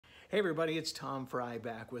Hey everybody, it's Tom Frye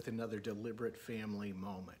back with another Deliberate Family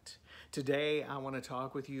Moment. Today I want to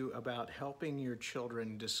talk with you about helping your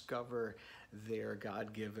children discover their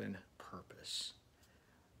God-given purpose.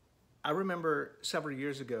 I remember several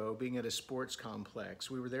years ago being at a sports complex.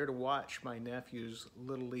 We were there to watch my nephew's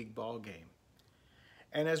Little League ball game.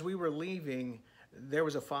 And as we were leaving, there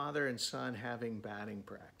was a father and son having batting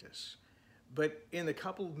practice. But in the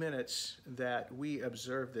couple of minutes that we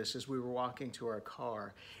observed this as we were walking to our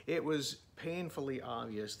car, it was painfully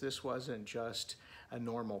obvious this wasn't just a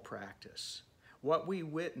normal practice. What we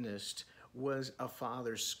witnessed was a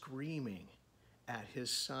father screaming at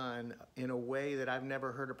his son in a way that I've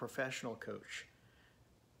never heard a professional coach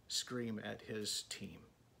scream at his team.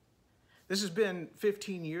 This has been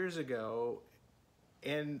 15 years ago,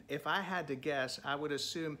 and if I had to guess, I would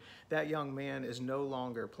assume that young man is no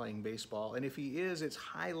longer playing baseball. And if he is, it's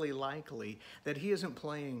highly likely that he isn't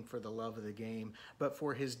playing for the love of the game, but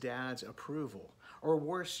for his dad's approval, or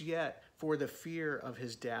worse yet, for the fear of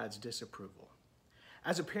his dad's disapproval.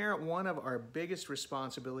 As a parent, one of our biggest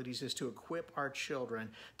responsibilities is to equip our children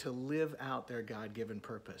to live out their God-given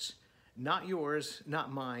purpose. Not yours,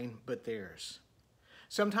 not mine, but theirs.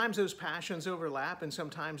 Sometimes those passions overlap and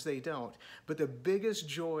sometimes they don't. But the biggest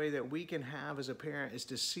joy that we can have as a parent is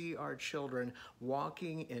to see our children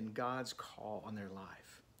walking in God's call on their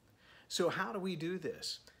life. So how do we do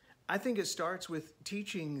this? I think it starts with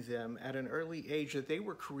teaching them at an early age that they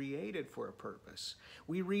were created for a purpose.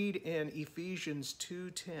 We read in Ephesians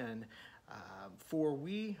 2:10, for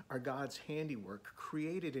we are God's handiwork,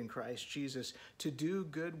 created in Christ Jesus to do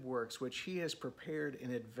good works which he has prepared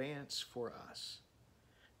in advance for us.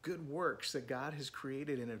 Good works that God has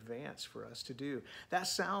created in advance for us to do. That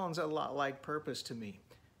sounds a lot like purpose to me.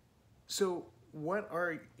 So what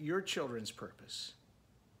are your children's purpose?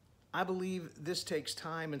 I believe this takes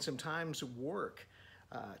time and sometimes work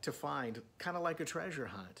to find, kind of like a treasure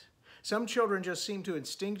hunt. Some children just seem to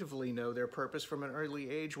instinctively know their purpose from an early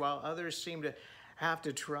age, while others seem to have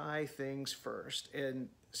to try things first, and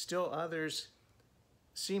still others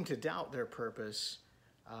seem to doubt their purpose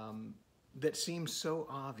that seems so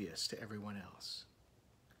obvious to everyone else.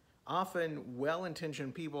 Often,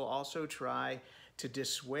 well-intentioned people also try to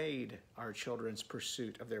dissuade our children's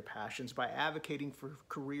pursuit of their passions by advocating for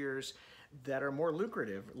careers that are more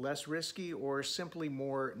lucrative, less risky, or simply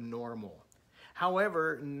more normal.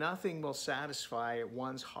 However, nothing will satisfy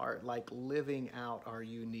one's heart like living out our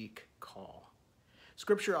unique call.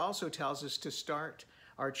 Scripture also tells us to start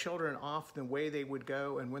our children off the way they would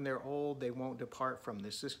go, and when they're old, they won't depart from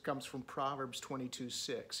this. This comes from Proverbs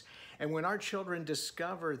 22:6. And when our children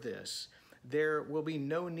discover this, there will be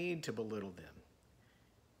no need to belittle them.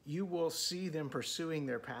 You will see them pursuing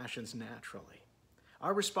their passions naturally.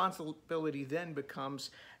 Our responsibility then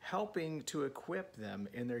becomes helping to equip them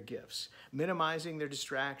in their gifts, minimizing their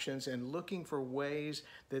distractions, and looking for ways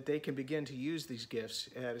that they can begin to use these gifts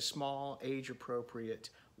at a small,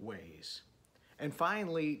 age-appropriate ways. And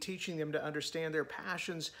finally, teaching them to understand their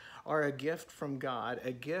passions are a gift from God,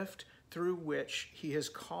 a gift through which he has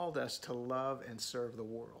called us to love and serve the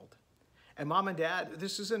world. And mom and dad,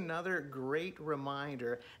 this is another great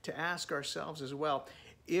reminder to ask ourselves as well,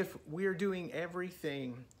 if we're doing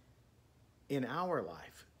everything in our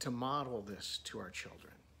life to model this to our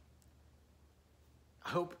children. I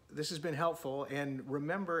hope this has been helpful, and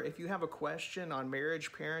remember, if you have a question on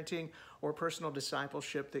marriage, parenting, or personal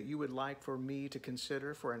discipleship that you would like for me to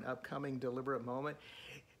consider for an upcoming Deliberate Moment,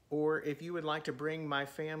 or if you would like to bring my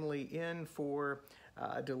family in for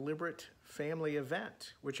a Deliberate Family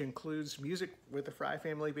event, which includes music with the Frye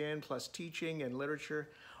Family Band plus teaching and literature,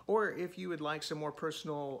 or if you would like some more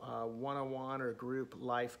personal one-on-one or group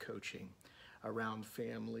life coaching around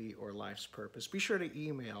family or life's purpose, be sure to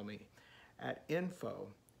email me at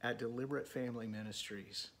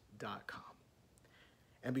info@DeliberateFamilyMinistries.com.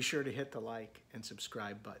 And be sure to hit the like and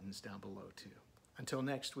subscribe buttons down below too. Until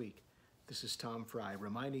next week, this is Tom Frye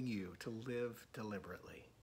reminding you to live deliberately.